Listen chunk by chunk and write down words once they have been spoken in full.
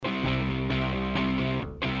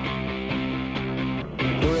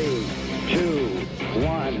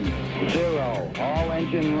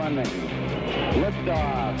Ignition running.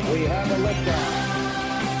 Liftoff. We have a liftoff.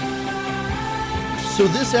 So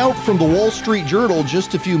this out from the Wall Street Journal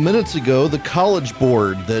just a few minutes ago. The College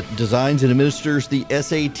Board that designs and administers the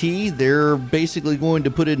SAT, they're basically going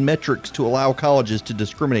to put in metrics to allow colleges to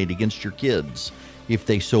discriminate against your kids if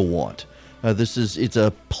they so want. It's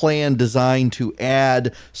a plan designed to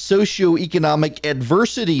add socioeconomic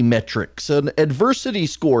adversity metrics, an adversity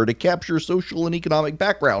score to capture social and economic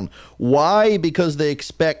background. Why? Because they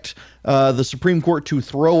expect the Supreme Court to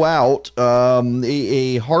throw out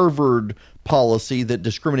a Harvard policy that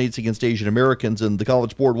discriminates against Asian Americans, and the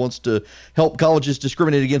College Board wants to help colleges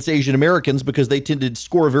discriminate against Asian Americans because they tend to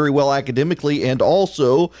score very well academically and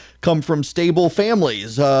also come from stable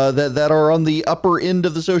families that are on the upper end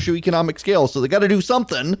of the socioeconomic scale. So they got to do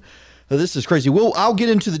something. This is crazy. I'll get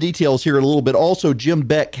into the details here in a little bit. Also, Jim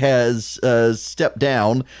Beck has stepped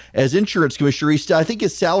down as insurance commissioner. I think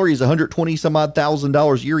his salary is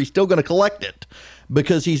 $120,000 a year. He's still going to collect it,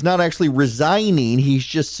 because he's not actually resigning, he's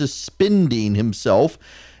just suspending himself.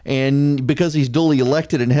 And because he's duly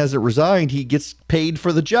elected and hasn't resigned, he gets paid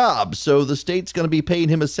for the job. So the state's going to be paying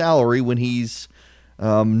him a salary when he's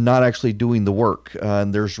not actually doing the work.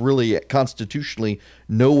 And there's really constitutionally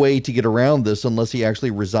no way to get around this unless he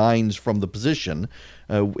actually resigns from the position.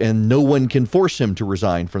 And no one can force him to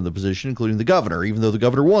resign from the position, including the governor, even though the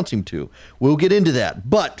governor wants him to. We'll get into that.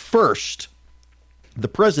 But first, the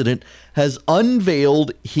president has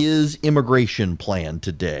unveiled his immigration plan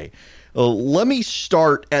today. Let me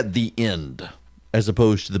start at the end as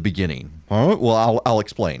opposed to the beginning. All right? Well, I'll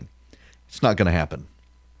explain. It's not going to happen.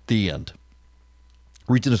 The end.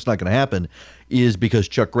 The reason it's not going to happen is because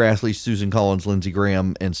Chuck Grassley, Susan Collins, Lindsey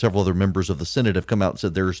Graham, and several other members of the Senate have come out and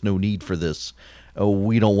said there's no need for this.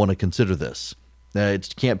 We don't want to consider this.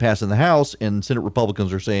 It can't pass in the House, and Senate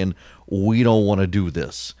Republicans are saying we don't want to do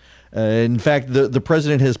this. In fact, the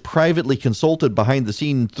president has privately consulted behind the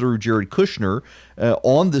scenes through Jared Kushner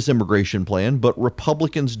on this immigration plan, but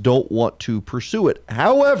Republicans don't want to pursue it.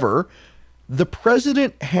 However, the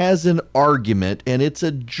president has an argument, and it's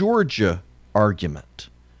a Georgia argument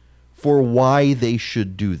for why they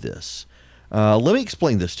should do this. Let me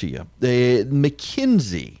explain this to you.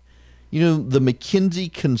 McKinsey, the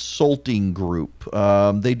McKinsey Consulting Group,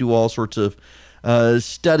 they do all sorts of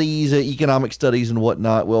studies, economic studies and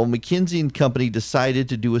whatnot. Well, McKinsey and Company decided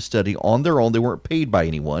to do a study on their own. They weren't paid by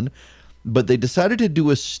anyone, but they decided to do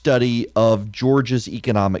a study of Georgia's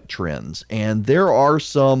economic trends. And there are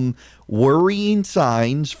some worrying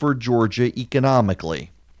signs for Georgia economically.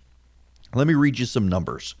 Let me read you some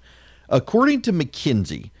numbers. According to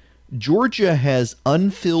McKinsey, Georgia has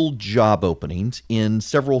unfilled job openings in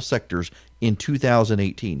several sectors in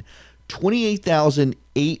 2018.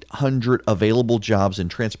 28,800 available jobs in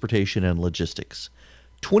transportation and logistics,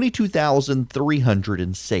 22,300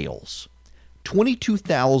 in sales,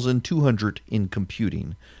 22,200 in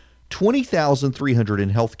computing, 20,300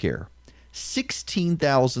 in healthcare,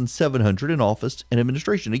 16,700 in office and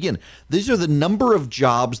administration. Again, these are the number of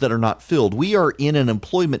jobs that are not filled. We are in an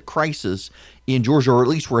employment crisis in Georgia, or at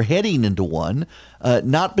least we're heading into one,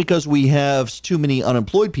 not because we have too many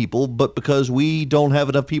unemployed people, but because we don't have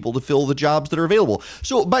enough people to fill the jobs that are available.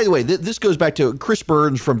 So, by the way, this goes back to Chris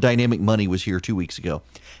Burns from Dynamic Money was here 2 weeks ago,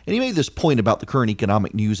 and he made this point about the current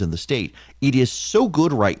economic news in the state. It is so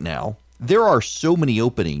good right now. There are so many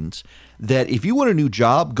openings that if you want a new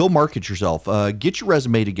job, go market yourself. Get your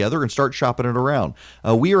resume together and start shopping it around.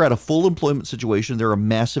 We are at a full employment situation. There are a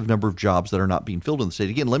massive number of jobs that are not being filled in the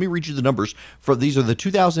state. Again, let me read you the numbers. These are the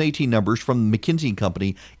 2018 numbers from the McKinsey &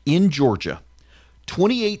 Company in Georgia.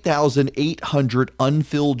 28,800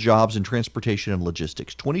 unfilled jobs in transportation and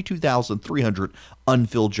logistics, 22,300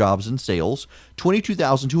 unfilled jobs in sales,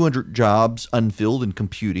 22,200 jobs unfilled in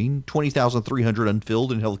computing, 20,300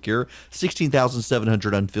 unfilled in healthcare,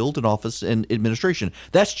 16,700 unfilled in office and administration.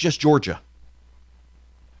 That's just Georgia.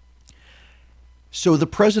 So the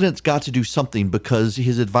president's got to do something because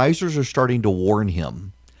his advisors are starting to warn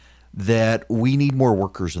him that we need more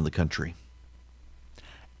workers in the country.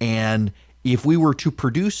 And if we were to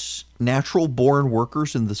produce natural-born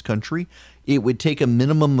workers in this country, it would take a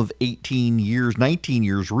minimum of 18 years, 19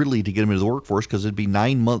 years really to get them into the workforce, because it'd be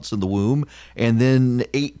 9 months in the womb and then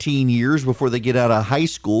 18 years before they get out of high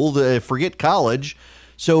school, forget college.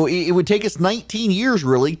 So it would take us 19 years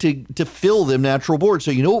really to fill them natural born. So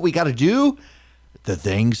you know what we got to do? The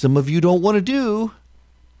thing some of you don't want to do,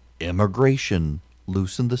 immigration.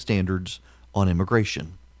 Loosen the standards on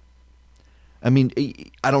immigration. I mean,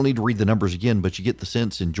 I don't need to read the numbers again, but you get the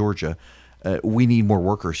sense in Georgia, we need more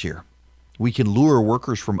workers here. We can lure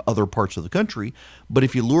workers from other parts of the country, but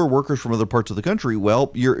if you lure workers from other parts of the country, well,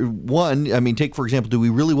 take, for example, do we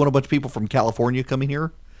really want a bunch of people from California coming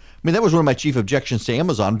here? I mean, that was one of my chief objections to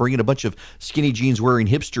Amazon, bringing a bunch of skinny jeans wearing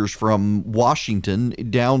hipsters from Washington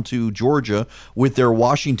down to Georgia with their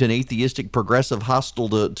Washington atheistic, progressive,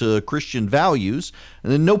 hostile to Christian values.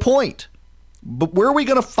 And then no point. But where are we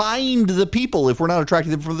going to find the people if we're not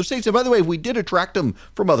attracting them from other states? And by the way, if we did attract them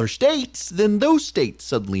from other states, then those states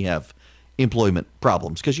suddenly have employment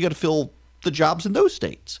problems because you got to fill the jobs in those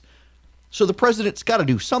states. So the president's got to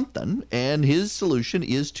do something, and his solution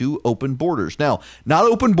is to open borders. Now, not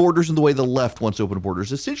open borders in the way the left wants open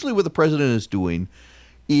borders. Essentially what the president is doing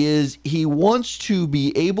is he wants to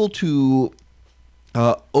be able to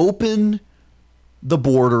open the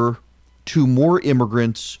border to more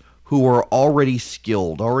immigrants who are already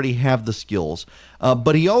skilled, already have the skills.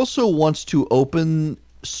 But he also wants to open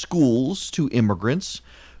schools to immigrants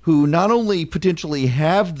who not only potentially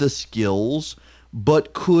have the skills,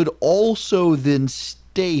 but could also then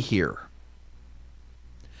stay here.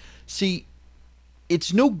 See,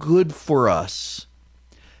 it's no good for us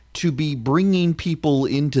to be bringing people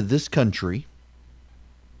into this country,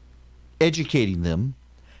 educating them,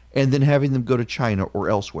 and then having them go to China or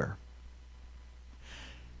elsewhere.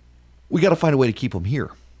 We got to find a way to keep them here.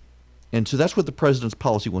 And so that's what the president's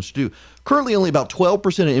policy wants to do. Currently, only about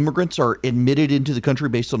 12% of immigrants are admitted into the country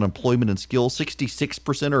based on employment and skills.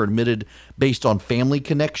 66% are admitted based on family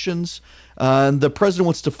connections. And the president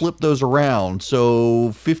wants to flip those around. So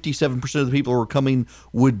 57% of the people who are coming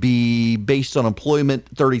would be based on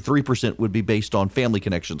employment. 33% would be based on family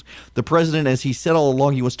connections. The president, as he said all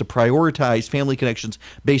along, he wants to prioritize family connections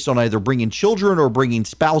based on either bringing children or bringing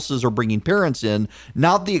spouses or bringing parents in,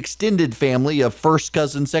 not the extended family of first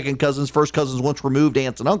cousins, second cousins, first cousins once removed,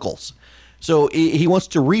 aunts and uncles. So he wants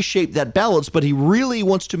to reshape that balance, but he really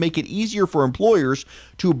wants to make it easier for employers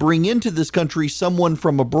to bring into this country someone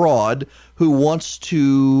from abroad who wants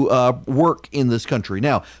to work in this country.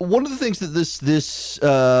 Now, one of the things that this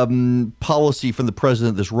policy from the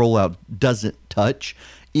president, this rollout, doesn't touch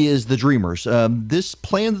is the Dreamers. This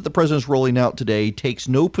plan that the president's rolling out today takes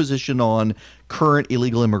no position on current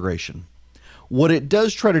illegal immigration. What it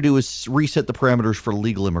does try to do is reset the parameters for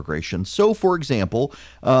legal immigration. So, for example,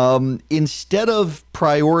 instead of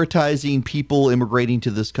prioritizing people immigrating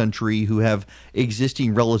to this country who have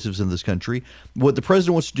existing relatives in this country, what the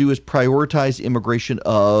president wants to do is prioritize immigration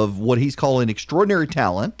of what he's calling extraordinary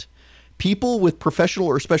talent, people with professional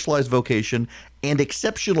or specialized vocation, and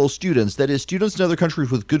exceptional students. That is, students in other countries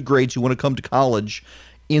with good grades who want to come to college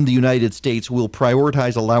in the United States. Will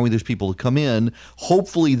prioritize allowing those people to come in,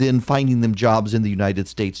 hopefully then finding them jobs in the United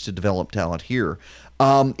States to develop talent here.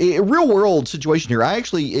 A real world situation here.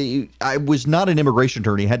 I was not an immigration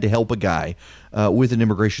attorney. I had to help a guy with an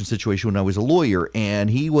immigration situation when I was a lawyer, and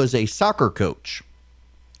he was a soccer coach.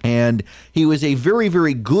 And he was a very,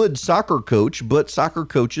 very good soccer coach, but soccer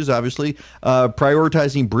coaches, obviously,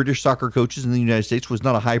 prioritizing British soccer coaches in the United States was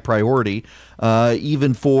not a high priority.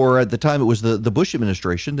 Even for, at the time, it was the Bush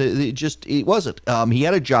administration. It wasn't. He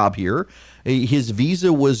had a job here. His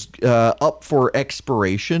visa was up for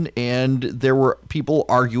expiration, and there were people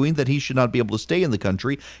arguing that he should not be able to stay in the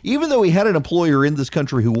country, even though he had an employer in this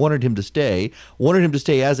country who wanted him to stay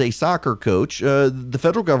as a soccer coach. The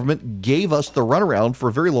federal government gave us the runaround for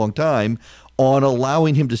a very long time on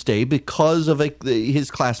allowing him to stay because of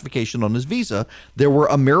his classification on his visa. There were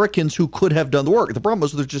Americans who could have done the work. The problem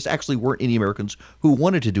was there just actually weren't any Americans who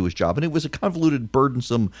wanted to do his job, and it was a convoluted,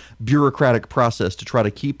 burdensome, bureaucratic process to try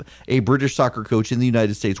to keep a British soccer coach in the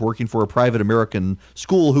United States working for a private American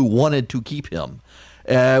school who wanted to keep him.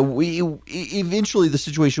 Eventually, the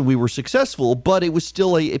situation, we were successful, but it was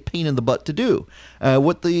still a pain in the butt to do.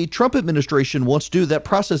 What the Trump administration wants to do, that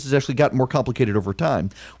process has actually gotten more complicated over time.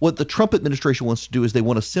 What the Trump administration wants to do is they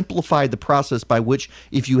want to simplify the process by which,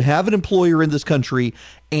 if you have an employer in this country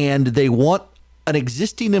and they want an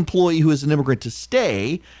existing employee who is an immigrant to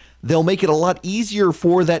stay, they'll make it a lot easier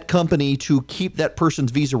for that company to keep that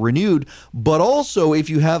person's visa renewed. But also, if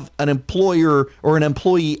you have an employer or an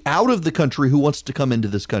employee out of the country who wants to come into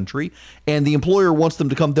this country and the employer wants them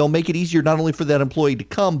to come, they'll make it easier not only for that employee to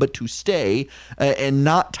come, but to stay and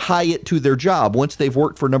not tie it to their job. Once they've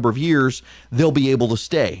worked for a number of years, they'll be able to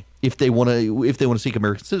stay if they want to seek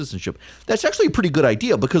American citizenship. That's actually a pretty good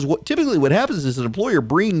idea, because typically what happens is an employer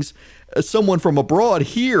brings someone from abroad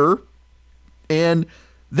here, and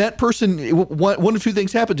that person, one of two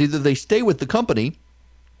things happens. Either they stay with the company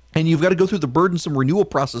And you've got to go through the burdensome renewal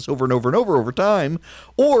process over and over and over time.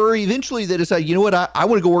 Or eventually they decide, you know what, I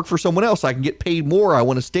want to go work for someone else. I can get paid more. I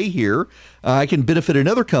want to stay here. I can benefit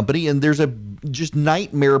another company. And there's a just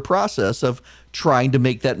nightmare process of trying to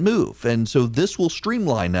make that move. And so this will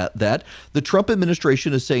streamline that. The Trump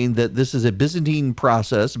administration is saying that this is a Byzantine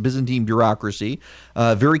process, Byzantine bureaucracy,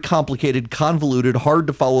 very complicated, convoluted, hard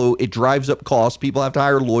to follow. It drives up costs. People have to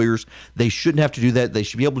hire lawyers. They shouldn't have to do that. They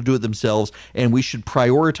should be able to do it themselves. And we should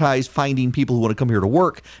prioritize finding people who want to come here to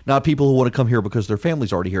work, not people who want to come here because their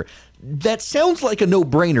family's already here. That sounds like a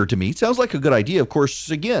no-brainer to me. It sounds like a good idea. Of course,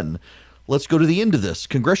 again, let's go to the end of this.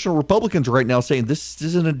 Congressional Republicans are right now saying this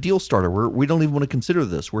isn't a deal starter. We don't even want to consider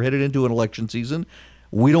this. We're headed into an election season.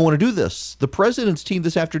 We don't want to do this. The president's team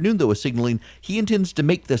this afternoon, though, is signaling he intends to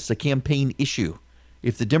make this a campaign issue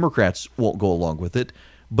if the Democrats won't go along with it.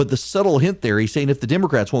 But the subtle hint there, he's saying if the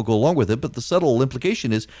Democrats won't go along with it, but the subtle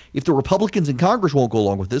implication is if the Republicans in Congress won't go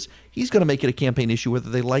along with this, he's going to make it a campaign issue whether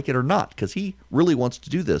they like it or not, because he really wants to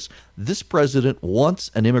do this. This president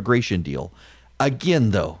wants an immigration deal.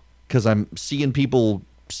 Again, though, because I'm seeing people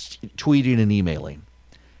tweeting and emailing,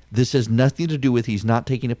 this has nothing to do with he's not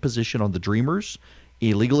taking a position on the Dreamers.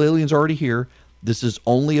 Illegal aliens are already here. This is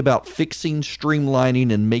only about fixing,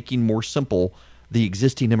 streamlining, and making more simple the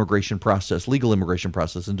existing immigration process, legal immigration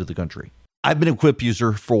process into the country. I've been a Quip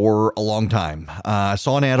user for a long time. I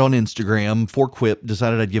saw an ad on Instagram for Quip,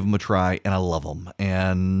 decided I'd give them a try, and I love them.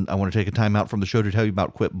 And I want to take a time out from the show to tell you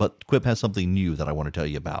about Quip, but Quip has something new that I want to tell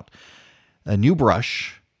you about. A new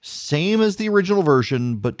brush, same as the original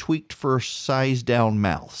version, but tweaked for size-down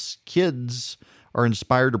mouths. Kids are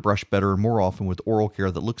inspired to brush better and more often with oral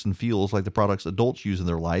care that looks and feels like the products adults use in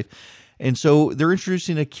their life. And so they're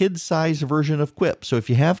introducing a kid-sized version of Quip. So if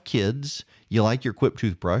you have kids, you like your Quip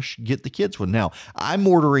toothbrush, get the kids one. Now, I'm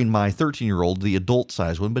ordering my 13-year-old the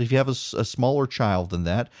adult-sized one, but if you have a smaller child than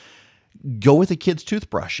that, go with a kid's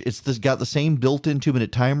toothbrush. It's got the same built-in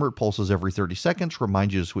 2-minute timer. It pulses every 30 seconds,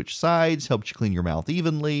 reminds you to switch sides, helps you clean your mouth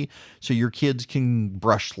evenly, so your kids can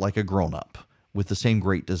brush like a grown-up with the same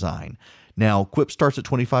great design. Now, Quip starts at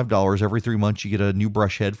 $25. Every 3 months, you get a new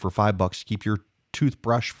brush head for $5 to keep your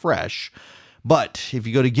toothbrush fresh. But if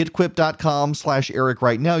you go to getquip.com/Eric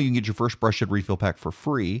right now, you can get your first brush head refill pack for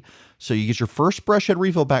free. So you get your first brush head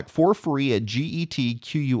refill pack for free at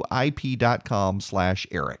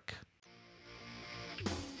getquip.com/Eric.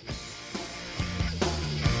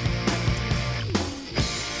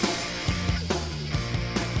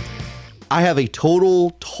 I have a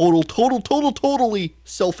totally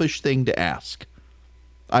selfish thing to ask.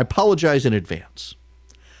 I apologize in advance.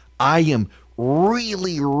 I am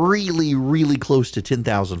really close to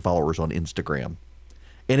 10,000 followers on Instagram.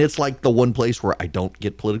 And it's like the one place where I don't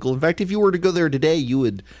get political. In fact, if you were to go there today, you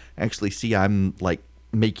would actually see I'm like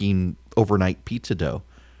making overnight pizza dough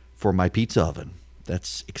for my pizza oven.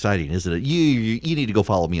 That's exciting, isn't it? You need to go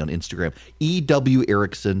follow me on Instagram. E.W.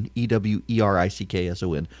 Erickson,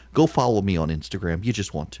 EWERICKSON. Go follow me on Instagram. You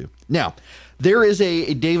just want to. Now, there is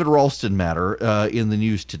a David Ralston matter in the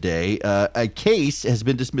news today. A case has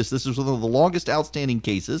been dismissed. This is one of the longest outstanding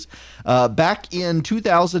cases. Back in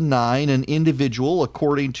 2009, an individual,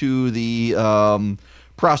 according to the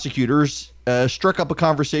prosecutors, struck up a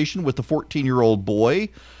conversation with the 14-year-old boy.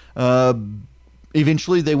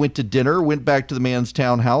 Eventually, they went to dinner, went back to the man's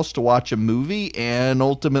townhouse to watch a movie, and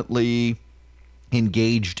ultimately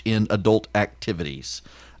engaged in adult activities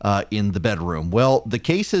in the bedroom. Well, the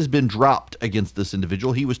case has been dropped against this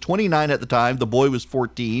individual. He was 29 at the time. The boy was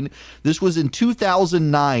 14. This was in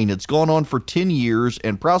 2009. It's gone on for 10 years,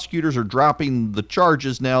 and prosecutors are dropping the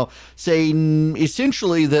charges now, saying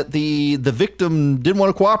essentially that the victim didn't want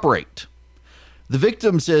to cooperate. The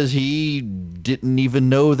victim says he didn't even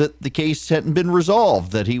know that the case hadn't been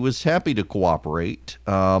resolved, that he was happy to cooperate.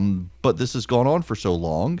 But this has gone on for so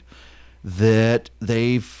long that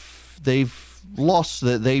they've lost,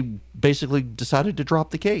 that they basically decided to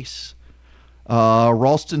drop the case.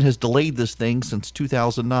 Ralston has delayed this thing since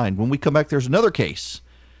 2009. When we come back, there's another case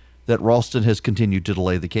that Ralston has continued to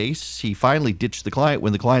delay the case. He finally ditched the client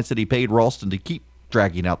when the client said he paid Ralston to keep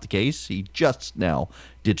dragging out the case. He just now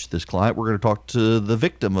ditched this client. We're going to talk to the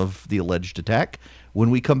victim of the alleged attack when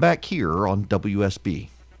we come back here on WSB.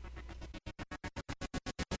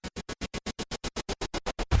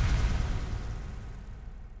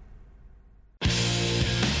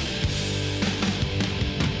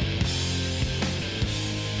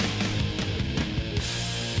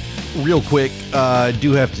 Real quick,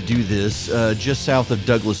 do have to do this. Just south of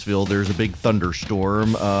Douglasville, there's a big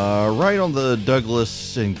thunderstorm right on the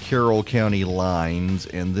Douglas and Carroll County lines.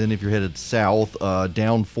 And then if you're headed south,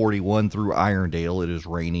 down 41 through Irondale, it is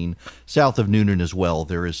raining. South of Noonan as well,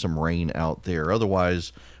 there is some rain out there.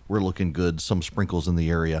 Otherwise, we're looking good. Some sprinkles in the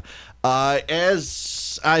area.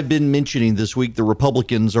 As I've been mentioning this week, the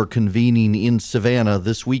Republicans are convening in Savannah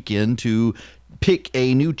this weekend to pick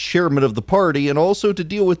a new chairman of the party and also to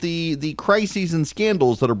deal with the crises and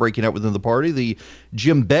scandals that are breaking out within the party. The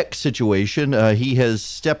Jim Beck situation, he has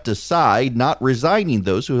stepped aside, not resigning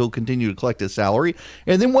though, so he'll continue to collect his salary.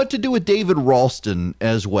 And then what to do with David Ralston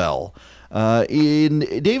as well.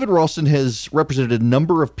 David Ralston has represented a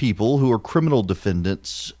number of people who are criminal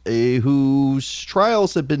defendants whose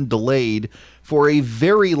trials have been delayed for a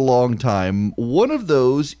very long time. One of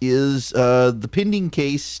those is the pending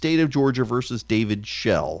case, State of Georgia versus David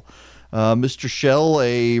Schell. Mr. Schell,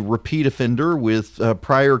 a repeat offender with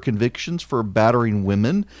prior convictions for battering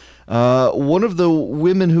women. One of the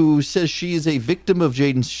women who says she is a victim of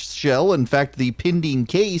Jaden Schell, in fact, the pending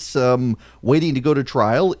case waiting to go to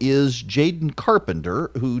trial, is Jaden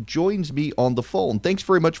Carpenter, who joins me on the phone. Thanks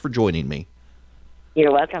very much for joining me.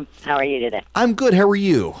 You're welcome. How are you today? I'm good. How are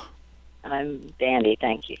you? I'm dandy,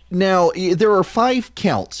 thank you. Now, there are 5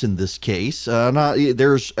 counts in this case.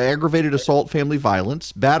 There's aggravated assault, family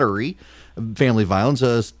violence, battery, family violence,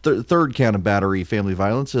 a third count of battery, family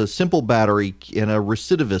violence, a simple battery, and a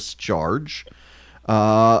recidivist charge.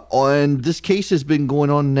 And this case has been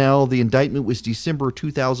going on now. The indictment was December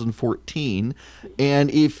 2014.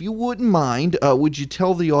 And if you wouldn't mind, would you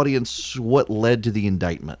tell the audience what led to the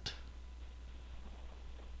indictment?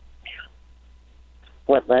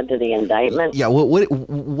 What led to the indictment? Yeah,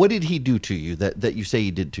 what did he do to you that you say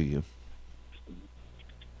he did to you?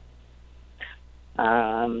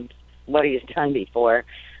 What he's done before.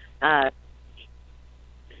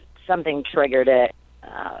 Something triggered it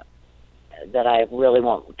that I really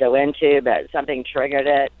won't go into, but something triggered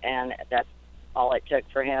it, and that's all it took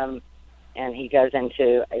for him. And he goes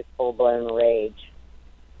into a full-blown rage.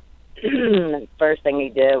 First thing he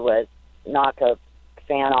did was knock a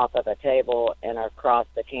fan off of a table and across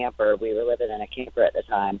the camper. We were living in a camper at the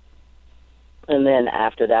time. And then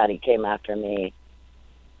after that, he came after me.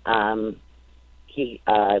 He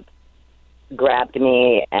grabbed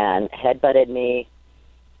me and headbutted me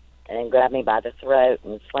and then grabbed me by the throat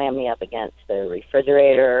and slammed me up against the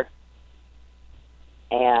refrigerator.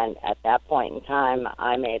 And at that point in time,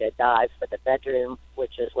 I made a dive for the bedroom,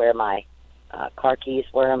 which is where my car keys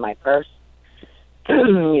were in my purse.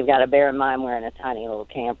 You've got to bear in mind we're in a tiny little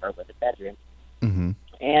camper with a bedroom. Mm-hmm.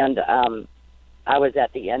 And I was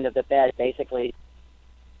at the end of the bed, basically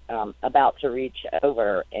about to reach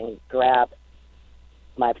over and grab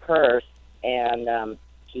my purse, and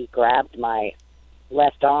he grabbed my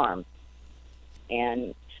left arm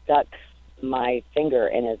and stuck my finger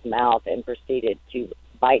in his mouth and proceeded to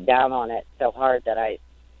bite down on it so hard that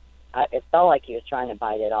it felt like he was trying to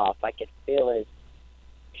bite it off. I could feel his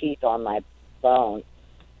teeth on my bone.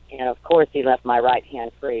 And of course he left my right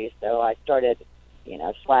hand free, so I started,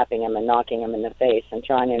 slapping him and knocking him in the face and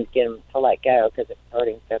trying to get him to let go because it was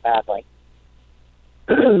hurting so badly.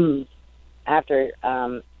 After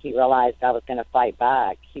he realized I was going to fight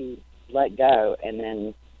back, he let go and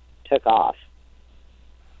then took off.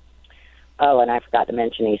 Oh, and I forgot to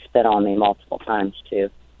mention he spit on me multiple times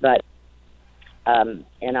too. But and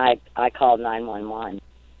I called 911,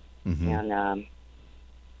 Mm-hmm. and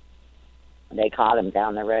they caught him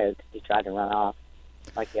down the road because he tried to run off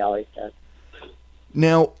like he always does.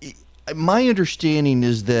 Now, my understanding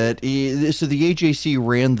is that so the AJC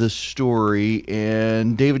ran this story,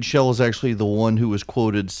 and David Schell is actually the one who was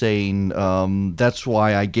quoted saying, "That's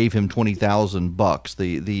why I gave him $20,000.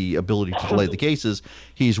 The ability to delay the cases.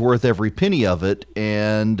 He's worth every penny of it."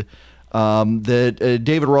 And that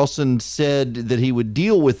David Ralston said that he would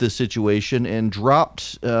deal with this situation and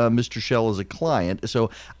dropped Mr. Schell as a client. So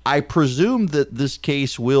I presume that this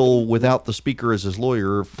case will, without the speaker as his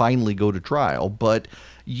lawyer, finally go to trial. But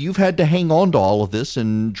you've had to hang on to all of this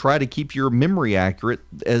and try to keep your memory accurate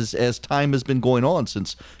as time has been going on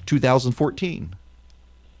since 2014.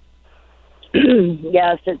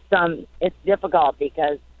 Yes, it's difficult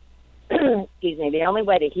because, excuse me, the only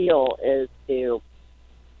way to heal is to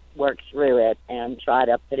work through it and try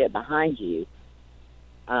to put it behind you.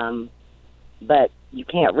 But you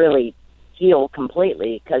can't really heal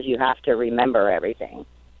completely because you have to remember everything.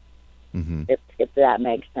 Mm-hmm. If that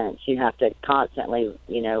makes sense, you have to constantly,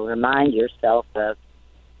 remind yourself of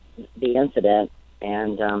the incident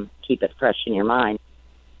and keep it fresh in your mind,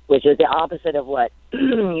 which is the opposite of what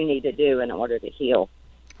you need to do in order to heal.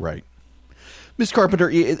 Right. Ms.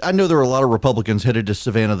 Carpenter, I know there are a lot of Republicans headed to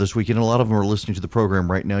Savannah this weekend, and a lot of them are listening to the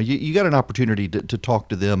program right now. You got an opportunity to talk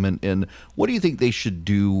to them, and what do you think they should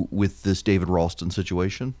do with this David Ralston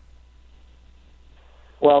situation?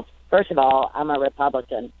 Well, first of all, I'm a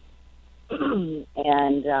Republican,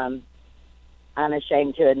 and I'm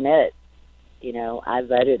ashamed to admit, I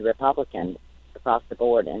voted Republican across the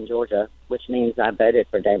board in Georgia, which means I voted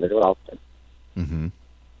for David Ralston. Mm-hmm.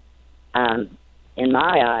 In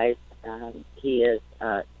my eyes, he is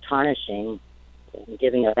tarnishing and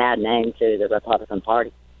giving a bad name to the Republican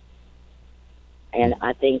Party. And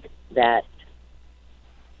I think that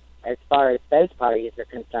as far as both parties are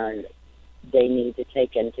concerned, they need to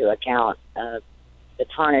take into account the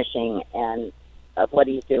tarnishing and of what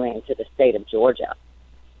he's doing to the state of Georgia.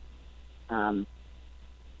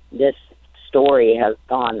 This story has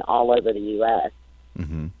gone all over the U.S.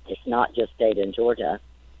 Mm-hmm. It's not just stayed in Georgia.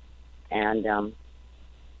 And,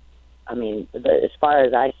 as far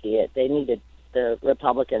as I see it, the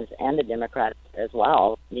Republicans and the Democrats as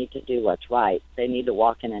well need to do what's right. They need to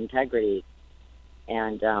walk in integrity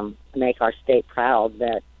and make our state proud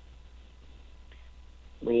that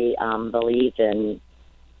we believe in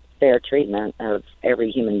fair treatment of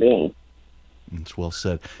every human being. It's well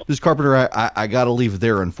said. Ms. Carpenter, I got to leave it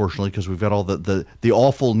there, unfortunately, because we've got all the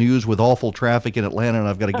awful news with awful traffic in Atlanta, and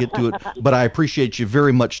I've got to get to it. But I appreciate you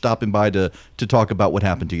very much stopping by to talk about what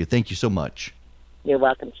happened to you. Thank you so much. You're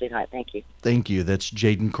welcome, sweetheart. Thank you. Thank you. That's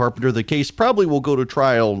Jaden Carpenter. The case probably will go to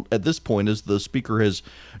trial at this point, as the Speaker has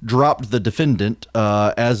dropped the defendant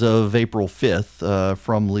as of April 5th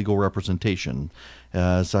from legal representation.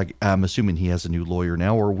 So I'm assuming he has a new lawyer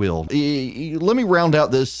now, or will. Let me round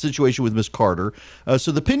out this situation with Ms. Carter.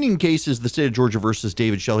 So the pending case is the state of Georgia versus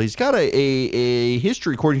David Shell. He's got a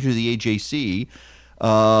history, according to the AJC,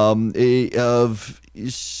 of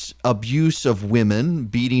abuse of women,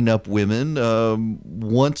 beating up women.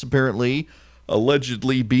 Once, apparently,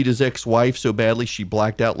 allegedly beat his ex-wife so badly she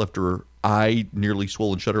blacked out, left her eye nearly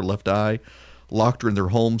swollen shut, her left eye, locked her in their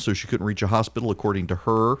home so she couldn't reach a hospital, according to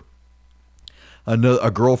her. A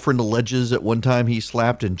girlfriend alleges at one time he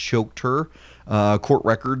slapped and choked her. Court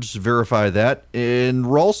records verify that.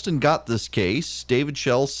 And Ralston got this case. David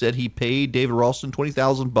Shell said he paid David Ralston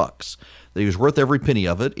 $20,000. That he was worth every penny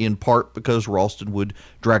of it, in part because Ralston would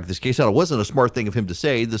drag this case out. It wasn't a smart thing of him to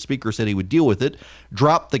say. The Speaker said he would deal with it,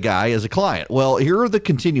 drop the guy as a client. Well, here are the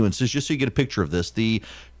continuances, just so you get a picture of this. The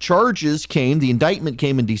indictment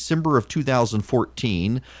came in December of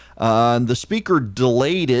 2014. The Speaker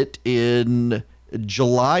delayed it in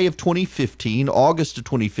July of 2015, August of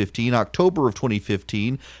 2015, October of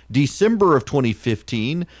 2015, December of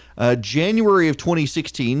 2015, January of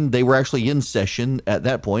 2016, they were actually in session at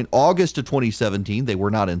that point. August of 2017, they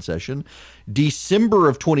were not in session. December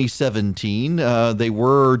of 2017, they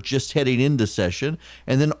were just heading into session.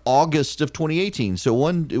 And then August of 2018. So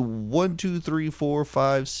 8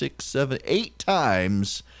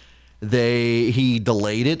 times he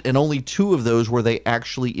delayed it, and only 2 of those were they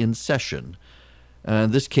actually in session.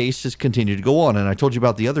 This case has continued to go on. And I told you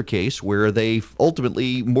about the other case where they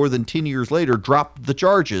ultimately, more than 10 years later, dropped the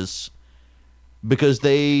charges because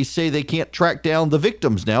they say they can't track down the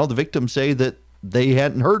victims now. The victims say that they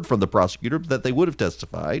hadn't heard from the prosecutor, that they would have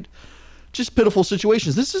testified. Just pitiful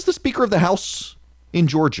situations. This is the Speaker of the House in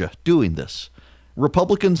Georgia doing this.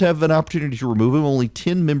 Republicans have an opportunity to remove him. Only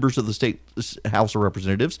 10 members of the state House of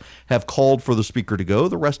Representatives have called for the Speaker to go.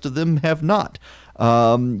 The rest of them have not.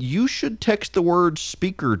 You should text the word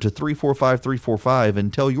Speaker to 345-345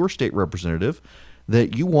 and tell your state representative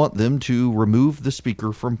that you want them to remove the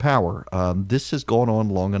Speaker from power. This has gone on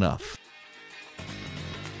long enough.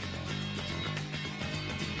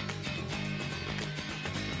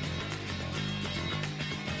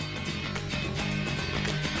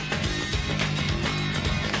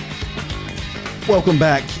 Welcome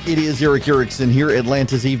back. It is Eric Erickson here,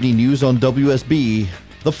 Atlanta's Evening News on WSB.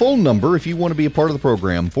 The phone number, if you want to be a part of the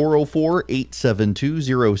program,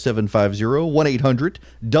 404-872-0750,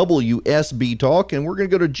 1-800-WSB-TALK. And we're going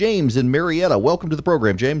to go to James in Marietta. Welcome to the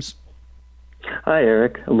program, James. Hi,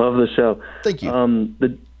 Eric. I love the show. Thank you.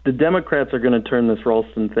 The Democrats are going to turn this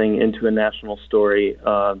Ralston thing into a national story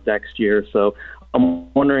next year. So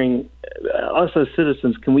I'm wondering, us as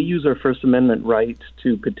citizens, can we use our First Amendment right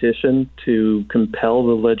to petition to compel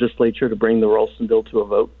the legislature to bring the Ralston bill to a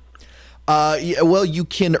vote? Yeah, well, you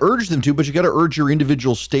can urge them to, but you got to urge your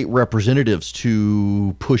individual state representatives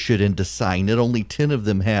to push it and to sign it. Only 10 of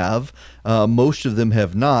them have. Most of them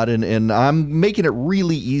have not. And I'm making it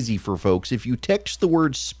really easy for folks. If you text the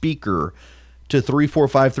word Speaker to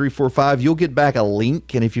 345-345. You'll get back a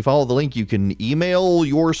link, and if you follow the link, you can email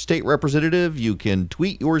your state representative, you can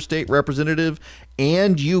tweet your state representative,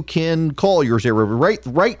 and you can call your state representative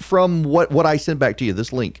right from what I sent back to you,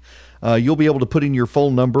 this link. You'll be able to put in your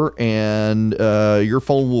phone number, and your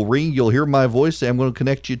phone will ring. You'll hear my voice, say, I'm going to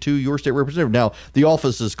connect you to your state representative. Now, the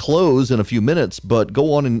office is closed in a few minutes, but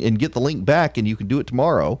go on and get the link back, and you can do it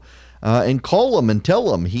tomorrow. And call him and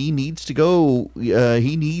tell him he needs to go.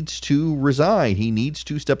 He needs to resign. He needs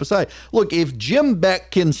to step aside. Look, if Jim Beck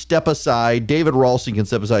can step aside, David Ralston can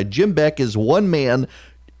step aside. Jim Beck is one man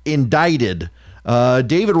indicted.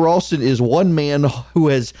 David Ralston is one man who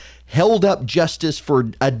has held up justice for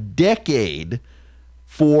a decade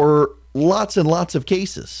for lots and lots of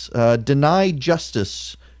cases, denied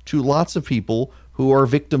justice to lots of people who are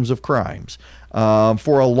victims of crimes.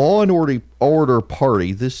 For a law and order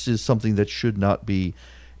party, this is something that should not be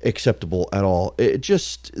acceptable at all.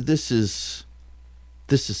 This is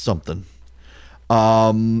something.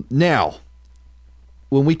 Now,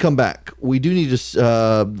 when we come back, we do need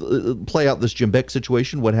to play out this Jim Beck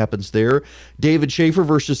situation, what happens there. David Schaefer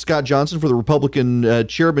versus Scott Johnson for the Republican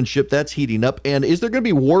chairmanship, that's heating up. And is there going to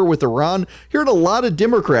be war with Iran? Hearing a lot of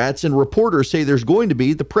Democrats and reporters say there's going to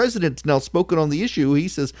be. The president's now spoken on the issue. He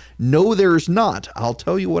says, no, there's not. I'll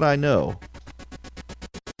tell you what I know.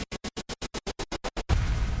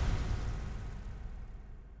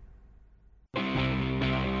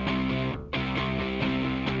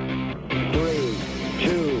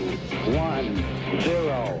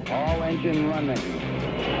 Engine running.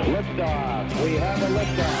 Liftoff. We have a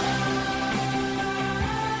liftoff.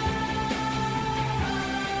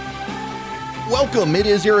 Welcome. It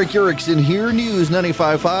is Eric Erickson here. News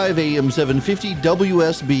 95.5 AM 750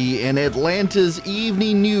 WSB and Atlanta's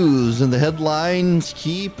Evening News. And the headlines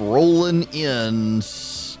keep rolling in.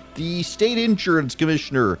 The state insurance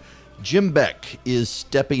commissioner, Jim Beck, is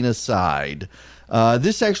stepping aside.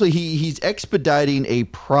 This actually, he's expediting a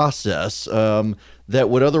process that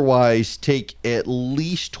would otherwise take at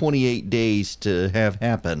least 28 days to have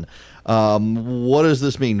happen. What does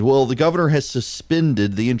this mean? Well, the governor has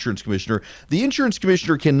suspended the insurance commissioner. The insurance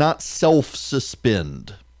commissioner cannot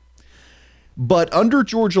self-suspend. But under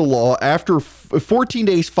Georgia law, after 14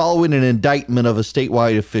 days following an indictment of a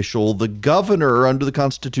statewide official, the governor, under the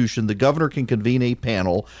Constitution, the governor can convene a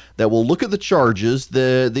panel that will look at the charges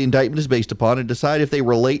the indictment is based upon and decide if they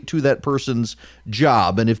relate to that person's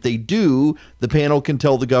job. And if they do, the panel can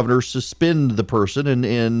tell the governor, suspend the person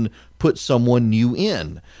and put someone new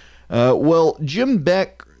in. Well, Jim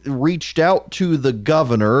Beck reached out to the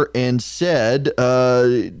governor and said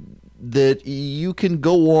that you can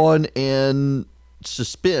go on and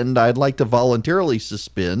suspend. I'd like to voluntarily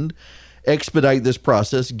suspend, expedite this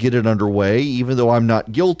process, get it underway. Even though I'm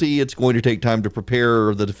not guilty, it's going to take time to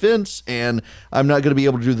prepare the defense, and I'm not going to be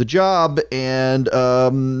able to do the job. And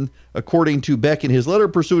according to Beck in his letter,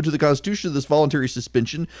 pursuant to the Constitution, this voluntary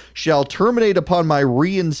suspension shall terminate upon my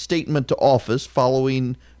reinstatement to office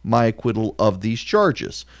following my acquittal of these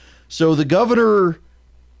charges. So the governor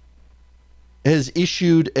has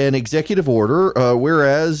issued an executive order,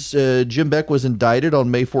 whereas Jim Beck was indicted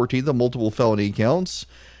on May 14th on multiple felony counts,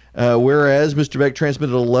 whereas Mr. Beck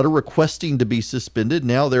transmitted a letter requesting to be suspended.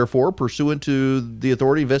 Now, therefore, pursuant to the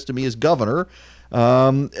authority vested in me as governor,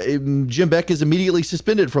 Jim Beck is immediately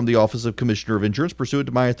suspended from the office of Commissioner of Insurance, pursuant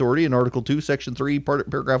to my authority in Article 2, Section 3,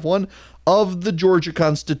 Paragraph 1 of the Georgia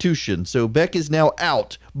Constitution. So Beck is now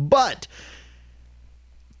out, but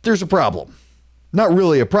there's a problem. Not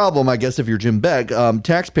really a problem, I guess, if you're Jim Beck.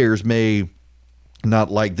 Taxpayers may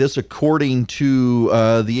not like this. According to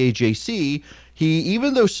the AJC,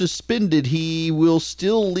 even though suspended, he will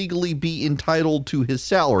still legally be entitled to his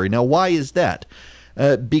salary. Now, why is that?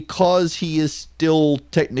 Because he is still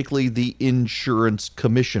technically the insurance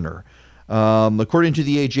commissioner. According to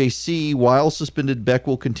the AJC, while suspended, Beck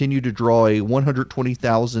will continue to draw a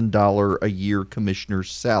 $120,000 a year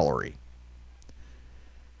commissioner's salary.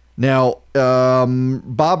 Now,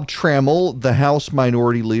 Bob Trammell, the House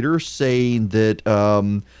Minority Leader, saying that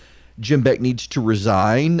Jim Beck needs to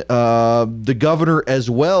resign. The governor as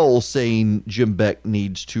well saying Jim Beck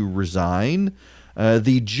needs to resign.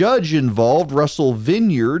 The judge involved, Russell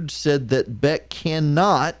Vineyard, said that Beck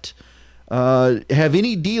cannot have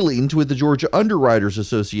any dealings with the Georgia Underwriters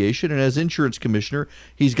Association, and as insurance commissioner,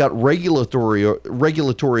 he's got regulatory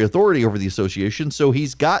authority over the association, so he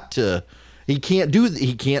can't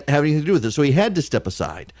have anything to do with it. So he had to step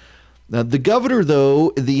aside. Now, the governor,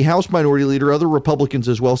 though, the House Minority Leader, other Republicans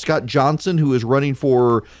as well, Scott Johnson, who is running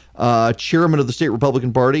for chairman of the state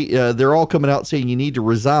Republican Party, they're all coming out saying you need to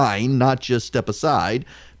resign, not just step aside.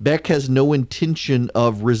 Beck has no intention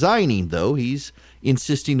of resigning, though. He's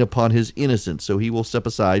insisting upon his innocence, so he will step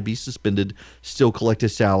aside, be suspended, still collect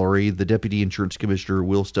his salary. The deputy insurance commissioner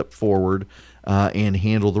will step forward and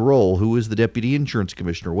handle the role. Who is the deputy insurance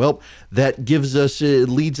commissioner? Well, that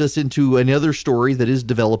leads us into another story that is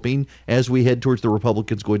developing as we head towards the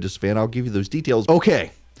Republicans going to Savannah. I'll give you those details.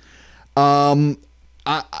 Okay. It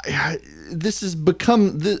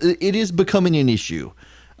is becoming an issue.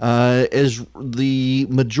 As the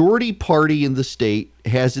majority party in the state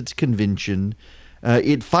has its convention,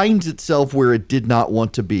 it finds itself where it did not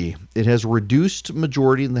want to be. It has a reduced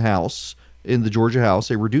majority in the House, in the Georgia House,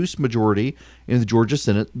 a reduced majority in the Georgia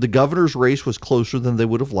Senate. The governor's race was closer than they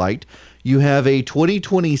would have liked. You have a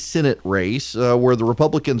 2020 Senate race where the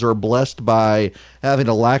Republicans are blessed by having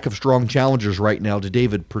a lack of strong challengers right now to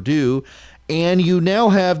David Perdue. And you now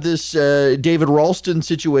have this David Ralston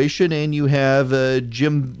situation, and you have the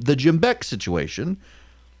Jim Beck situation.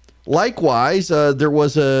 Likewise, there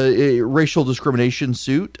was a racial discrimination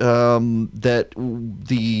suit that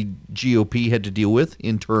the GOP had to deal with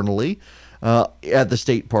internally at the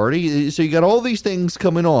state party. So you got all these things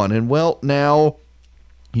coming on. And, well, now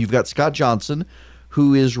you've got Scott Johnson,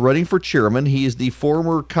 who is running for chairman. He is the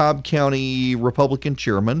former Cobb County Republican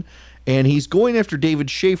chairman. And he's going after David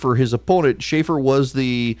Schaefer, his opponent. Schaefer was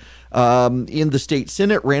in the state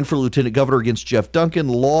Senate, ran for lieutenant governor against Jeff Duncan,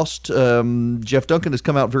 lost. Jeff Duncan has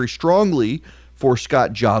come out very strongly for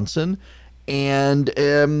Scott Johnson. And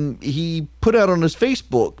he put out on his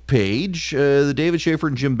Facebook page, the David Schaefer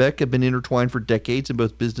and Jim Beck have been intertwined for decades in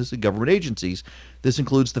both business and government agencies. This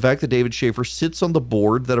includes the fact that David Schaefer sits on the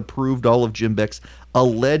board that approved all of Jim Beck's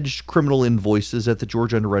alleged criminal invoices at the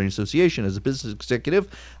Georgia Underwriting Association. As a business executive,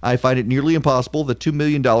 I find it nearly impossible that $2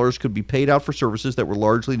 million could be paid out for services that were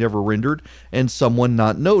largely never rendered and someone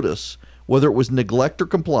not notice. Whether it was neglect or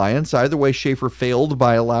compliance, either way, Schaefer failed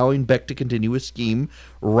by allowing Beck to continue his scheme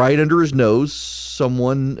right under his nose.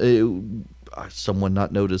 Someone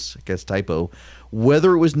not notice, I guess typo.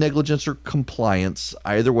 Whether it was negligence or compliance,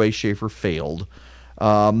 either way, Schaefer failed.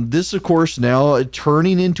 This, of course, now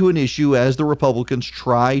turning into an issue as the Republicans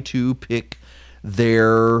try to pick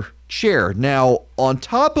their chair. Now, on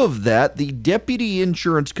top of that, the deputy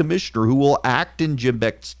insurance commissioner who will act in Jim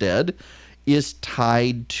Beck's stead is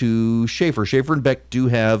tied to Schaefer. Schaefer and Beck do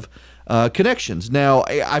have connections. Now,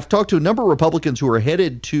 I've talked to a number of Republicans who are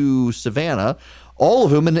headed to Savannah, all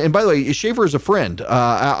of whom, and by the way, Schaefer is a friend.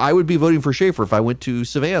 I would be voting for Schaefer if I went to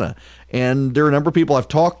Savannah. And there are a number of people I've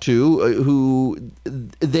talked to who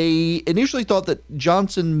they initially thought that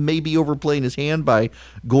Johnson may be overplaying his hand by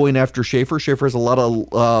going after Schaefer. Schaefer has a lot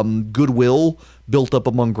of goodwill built up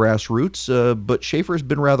among grassroots, but Schaefer has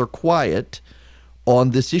been rather quiet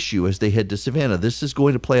on this issue as they head to Savannah. This is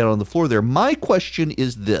going to play out on the floor there. My question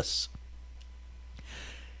is this.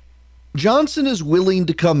 Johnson is willing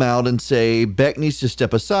to come out and say Beck needs to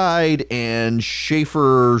step aside and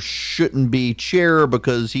Schaefer shouldn't be chair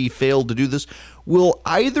because he failed to do this. Will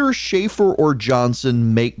either Schaefer or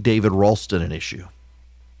Johnson make David Ralston an issue?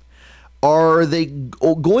 Are they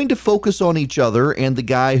going to focus on each other and the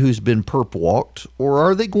guy who's been perp walked, or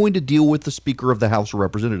are they going to deal with the Speaker of the House of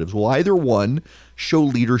Representatives? Will either one show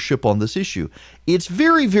leadership on this issue? It's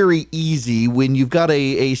very, very easy when you've got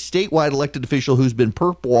a statewide elected official who's been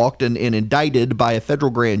perp walked and indicted by a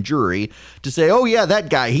federal grand jury to say, oh, yeah,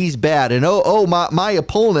 that guy, he's bad. And my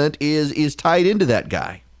opponent is tied into that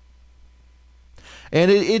guy. And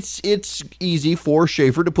it's easy for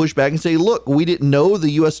Schaefer to push back and say, look, we didn't know.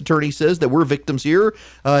 The U.S. attorney says that we're victims here.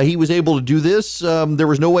 He was able to do this. There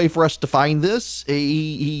was no way for us to find this.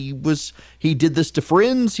 He did this to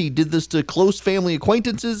friends. He did this to close family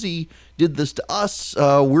acquaintances. He did this to us.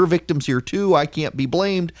 We're victims here, too. I can't be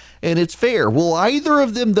blamed. And it's fair. Will either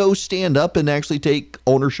of them, though, stand up and actually take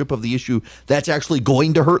ownership of the issue that's actually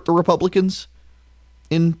going to hurt the Republicans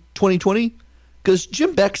in 2020? Because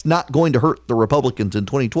Jim Beck's not going to hurt the Republicans in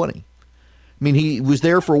 2020. I mean, he was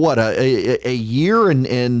there for what, a year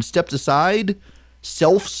and stepped aside,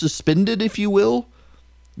 self-suspended, if you will.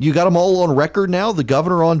 You got them all on record now, the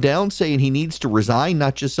governor on down, saying he needs to resign,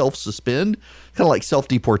 not just self-suspend. Kind of like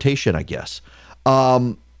self-deportation, I guess.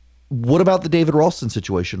 What about the David Ralston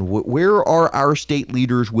situation? Where are our state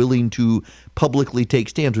leaders willing to publicly take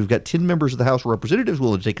stands? We've got 10 members of the House of Representatives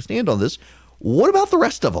willing to take a stand on this. What about the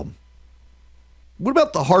rest of them? What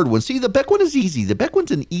about the hard one? See, the Beck one is easy. The Beck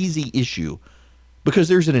one's an easy issue because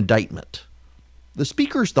there's an indictment. The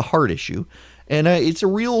speaker's the hard issue. And it's a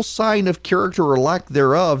real sign of character or lack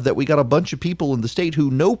thereof that we got a bunch of people in the state who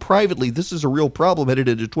know privately this is a real problem headed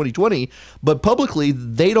into 2020, but publicly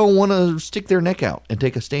they don't want to stick their neck out and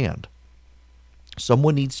take a stand.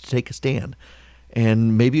 Someone needs to take a stand.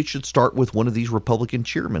 And maybe it should start with one of these Republican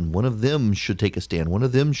chairmen. One of them should take a stand. One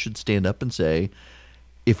of them should stand up and say,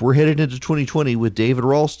 if we're headed into 2020 with David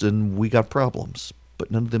Ralston, we got problems.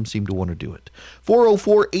 But none of them seem to want to do it.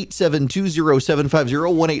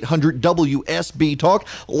 404-872-0750, 1-800-WSB-TALK.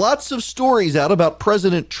 Lots of stories out about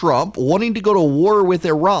President Trump wanting to go to war with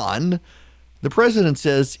Iran. The president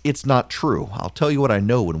says it's not true. I'll tell you what I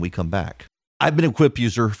know when we come back. I've been a Quip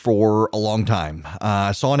user for a long time.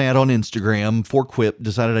 I saw an ad on Instagram for Quip,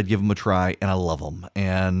 decided I'd give them a try, and I love them.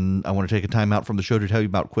 And I want to take a time out from the show to tell you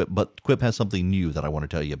about Quip, but Quip has something new that I want to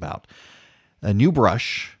tell you about. A new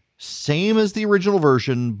brush. Same as the original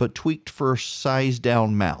version, but tweaked for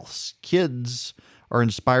size-down mouths. Kids are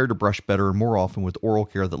inspired to brush better and more often with oral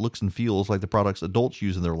care that looks and feels like the products adults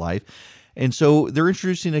use in their life. And so they're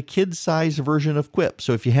introducing a kid-size version of Quip.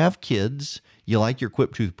 So if you have kids, you like your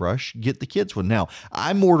Quip toothbrush, get the kids one. Now,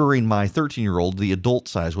 I'm ordering my 13-year-old the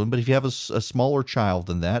adult-size one, but if you have a smaller child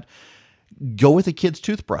than that, go with a kid's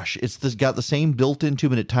toothbrush. Got the same built-in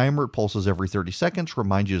 2-minute timer. It pulses every 30 seconds,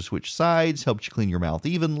 reminds you to switch sides, helps you clean your mouth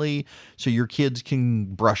evenly, so your kids can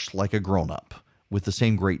brush like a grown-up with the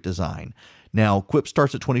same great design. Now, Quip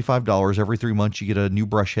starts at $25. Every 3 months, you get a new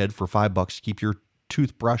brush head for $5 to keep your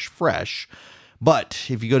toothbrush fresh. But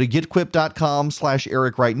if you go to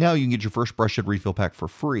getquip.com/Eric right now, you can get your first brush head refill pack for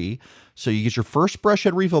free. So you get your first brush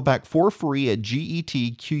head refill pack for free at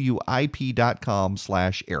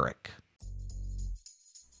getquip.com/Eric.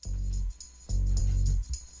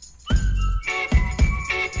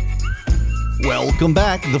 Welcome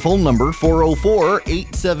back. The phone number,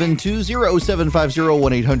 404-872-0750,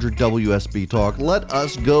 1-800-WSB-TALK. Let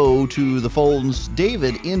us go to the phones.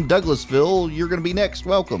 David in Douglasville, you're going to be next.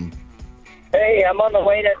 Welcome. Hey, I'm on the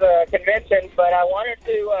way to the convention, but I wanted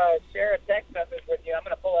to share a text message with you. I'm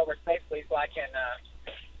going to pull over safely so I can...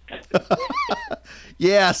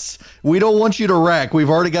 Yes, we don't want you to wreck.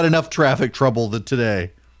 We've already got enough traffic trouble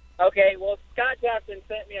today. Okay, well, Scott Johnson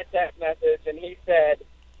sent me a text message, and he said...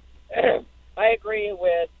 I agree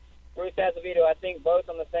with Bruce Azevedo. I think both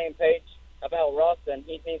on the same page about Ralston.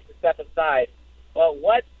 He needs to step aside. Well,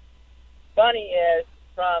 what's funny is,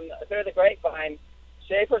 through the grapevine,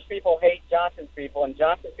 Schaefer's people hate Johnson's people, and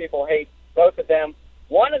Johnson's people hate both of them.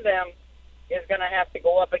 One of them is going to have to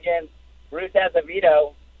go up against Bruce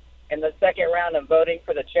Azevedo in the second round of voting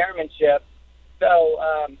for the chairmanship. So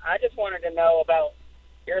I just wanted to know about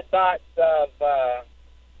your thoughts of, how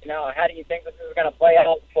do you think this is going to play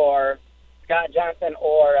out for Scott Johnson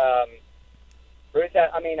or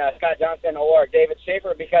Scott Johnson or David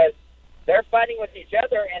Schaefer, because they're fighting with each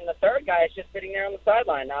other, and the third guy is just sitting there on the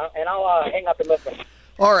sideline now. And I'll hang up and listen.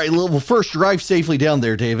 All right. Well, first, drive safely down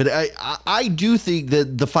there, David. I do think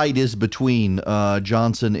that the fight is between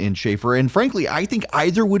Johnson and Schaefer, and frankly, I think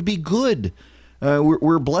either would be good.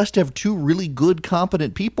 We're blessed to have two really good,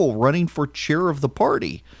 competent people running for chair of the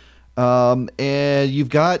party. And you've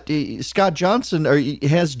got Scott Johnson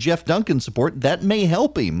has Jeff Duncan's support. That may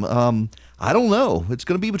help him. I don't know. It's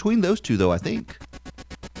going to be between those two, though, I think.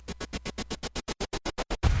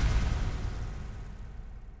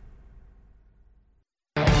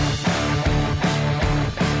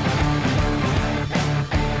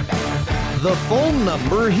 The phone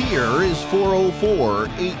number here is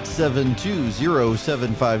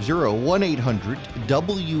 404-872-0750,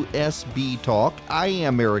 1-800-WSB-TALK. I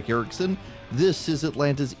am Eric Erickson. This is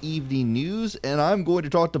Atlanta's Evening News, and I'm going to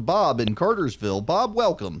talk to Bob in Cartersville. Bob,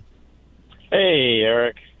 welcome. Hey,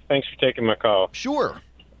 Eric. Thanks for taking my call. Sure.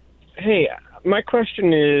 Hey, my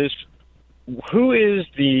question is, who is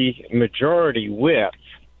the majority whip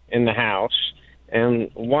in the House, and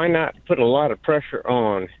why not put a lot of pressure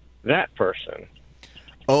on that person?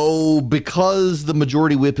 Oh, because the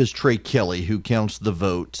majority whip is Trey Kelly, who counts the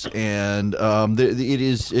votes, and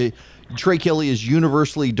Trey Kelly is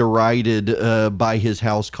universally derided by his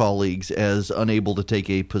House colleagues as unable to take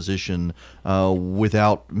a position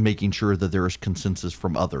without making sure that there is consensus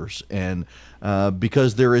from others. And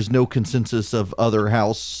because there is no consensus of other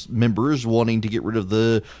House members wanting to get rid of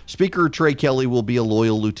the Speaker, Trey Kelly will be a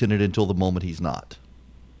loyal lieutenant until the moment he's not.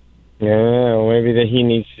 Yeah, well, maybe that he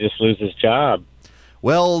needs to just lose his job.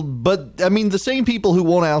 Well, but, I mean, the same people who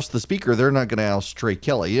won't oust the Speaker, they're not going to oust Trey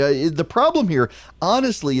Kelly. The problem here,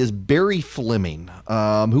 honestly, is Barry Fleming,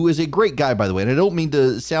 who is a great guy, by the way, and I don't mean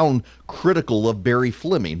to sound critical of Barry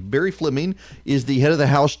Fleming. Barry Fleming is the head of the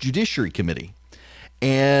House Judiciary Committee.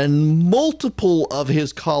 And multiple of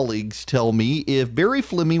his colleagues tell me if Barry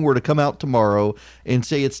Fleming were to come out tomorrow and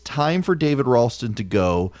say it's time for David Ralston to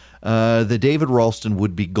go, the David Ralston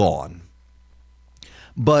would be gone.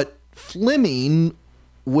 But Fleming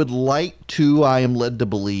would like to, I am led to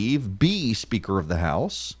believe, be Speaker of the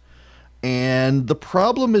House. And the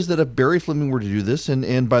problem is that if Barry Fleming were to do this,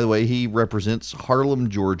 and by the way, he represents Harlem,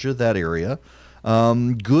 Georgia, that area,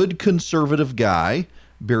 good conservative guy,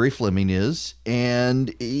 Barry Fleming is, and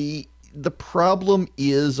the problem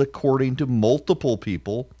is, according to multiple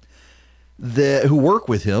people who work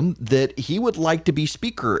with him, that he would like to be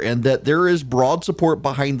Speaker and that there is broad support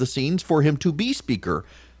behind the scenes for him to be Speaker.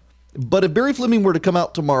 But if Barry Fleming were to come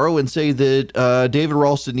out tomorrow and say that David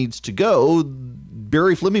Ralston needs to go,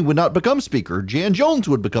 Barry Fleming would not become Speaker. Jan Jones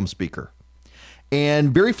would become Speaker.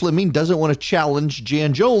 And Barry Fleming doesn't want to challenge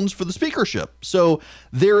Jan Jones for the speakership. So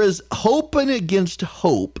there is hope and against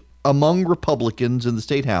hope among Republicans in the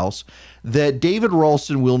state house that David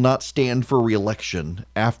Ralston will not stand for re-election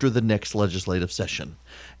after the next legislative session,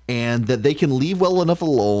 and that they can leave well enough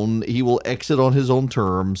alone. He will exit on his own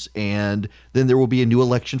terms, and then there will be a new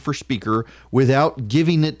election for Speaker without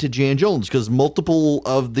giving it to Jan Jones, because multiple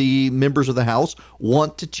of the members of the House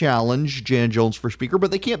want to challenge Jan Jones for Speaker,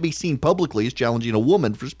 but they can't be seen publicly as challenging a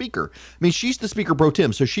woman for Speaker. I mean, she's the Speaker pro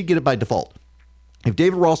tem, so she'd get it by default. If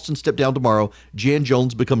David Ralston stepped down tomorrow, Jan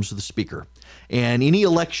Jones becomes the Speaker. And any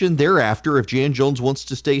election thereafter, if Jan Jones wants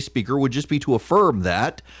to stay Speaker, would just be to affirm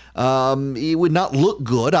that. It would not look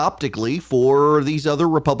good optically for these other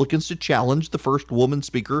Republicans to challenge the first woman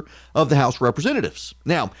Speaker of the House of Representatives.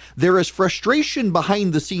 Now, there is frustration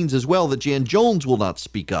behind the scenes as well that Jan Jones will not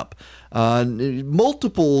speak up.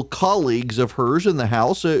 Multiple colleagues of hers in the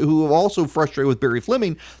House who are also frustrated with Barry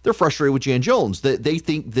Fleming, they're frustrated with Jan Jones. They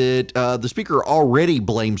think that the Speaker already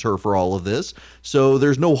blames her for all of this, so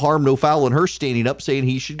there's no harm, no foul in her standing up saying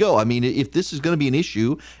he should go. I mean, if this is going to be an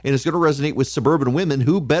issue and it's going to resonate with suburban women,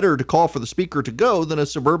 who better to call for the Speaker to go than a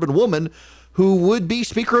suburban woman who would be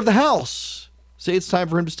Speaker of the House? Say it's time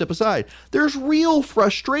for him to step aside. There's real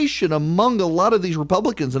frustration among a lot of these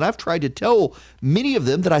Republicans, and I've tried to tell many of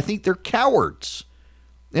them that I think they're cowards.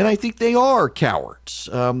 And I think they are cowards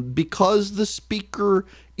because the Speaker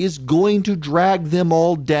is going to drag them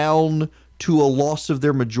all down to a loss of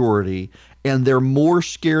their majority, and they're more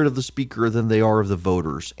scared of the Speaker than they are of the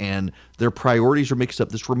voters, and their priorities are mixed up.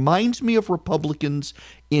 This reminds me of Republicans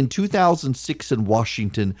in 2006 in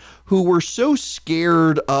Washington who were so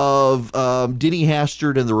scared of Denny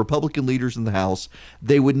Hastert and the Republican leaders in the House,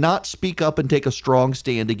 they would not speak up and take a strong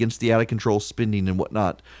stand against the out-of-control spending and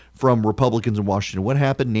whatnot from Republicans in Washington. What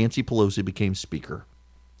happened? Nancy Pelosi became Speaker.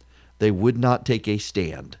 They would not take a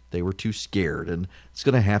stand. They were too scared, and it's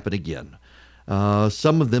going to happen again.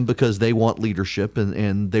 Some of them because they want leadership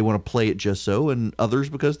and they want to play it just so, and others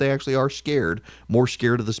because they actually are scared, more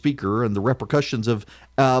scared of the Speaker and the repercussions of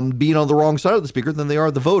being on the wrong side of the Speaker than they are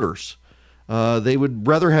the voters. They would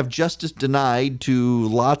rather have justice denied to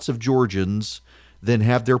lots of Georgians than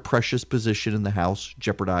have their precious position in the House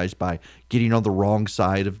jeopardized by getting on the wrong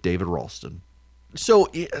side of David Ralston. So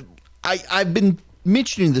I've been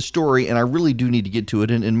mentioning the story, and I really do need to get to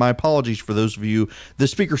it. And my apologies for those of you. The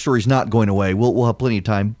Speaker story is not going away. We'll have plenty of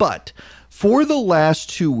time. But for the last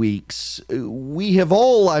 2 weeks, we have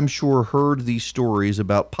all, I'm sure, heard these stories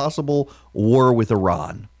about possible war with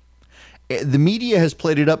Iran. The media has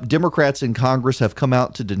played it up. Democrats in Congress have come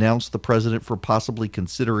out to denounce the president for possibly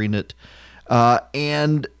considering it.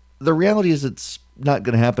 And the reality is it's not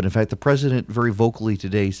going to happen. In fact, the president very vocally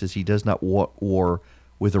today says he does not want war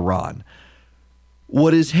with Iran.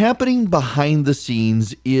 What is happening behind the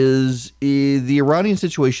scenes is the Iranian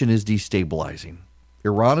situation is destabilizing.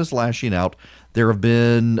 Iran is lashing out. There have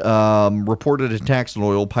been reported attacks on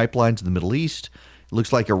oil pipelines in the Middle East. It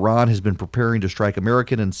looks like Iran has been preparing to strike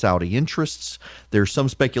American and Saudi interests. There's some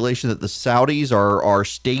speculation that the Saudis are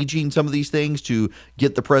staging some of these things to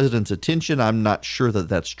get the president's attention. I'm not sure that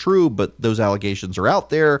that's true, but those allegations are out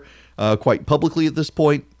there quite publicly at this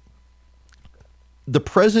point. The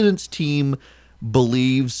president's team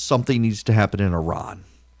believes something needs to happen in Iran.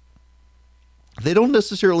 They don't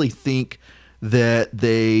necessarily think that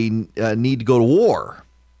they need to go to war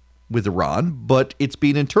with Iran, but it's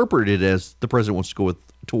being interpreted as the president wants to go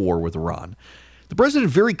to war with Iran. The president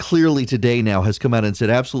very clearly today now has come out and said,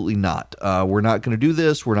 absolutely not. We're not going to do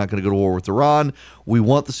this. We're not going to go to war with Iran. We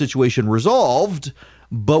want the situation resolved,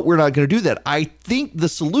 but we're not going to do that. I think the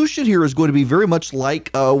solution here is going to be very much like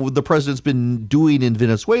what the president's been doing in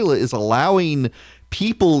Venezuela, is allowing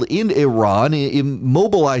people in Iran, in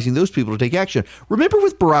mobilizing those people to take action. Remember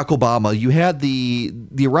with Barack Obama, you had the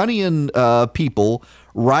Iranian people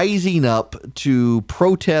rising up to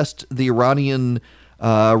protest the Iranian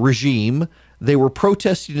regime. They were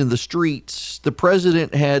protesting in the streets. The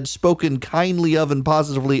president had spoken kindly of and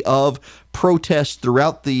positively of protests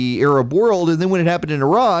throughout the Arab world. And then when it happened in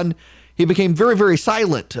Iran, he became very, very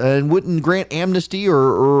silent and wouldn't grant amnesty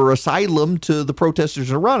or asylum to the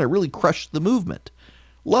protesters in Iran. It really crushed the movement.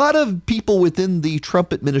 A lot of people within the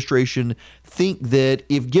Trump administration think that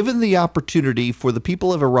if given the opportunity for the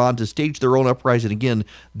people of Iran to stage their own uprising again,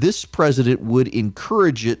 this president would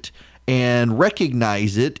encourage it and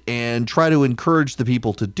recognize it and try to encourage the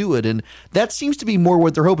people to do it. And that seems to be more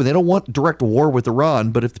what they're hoping. They don't want direct war with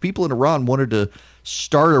Iran, but if the people in Iran wanted to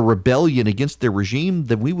start a rebellion against their regime,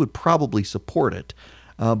 then we would probably support it.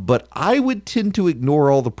 But I would tend to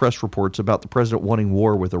ignore all the press reports about the president wanting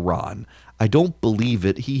war with Iran. I don't believe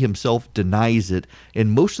it. He himself denies it.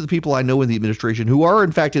 And most of the people I know in the administration who are,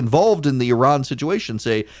 in fact, involved in the Iran situation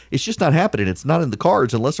say it's just not happening. It's not in the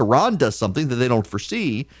cards unless Iran does something that they don't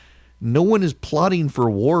foresee. No one is plotting for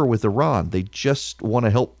war with Iran. They just want to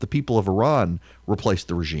help the people of Iran replace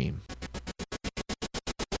the regime.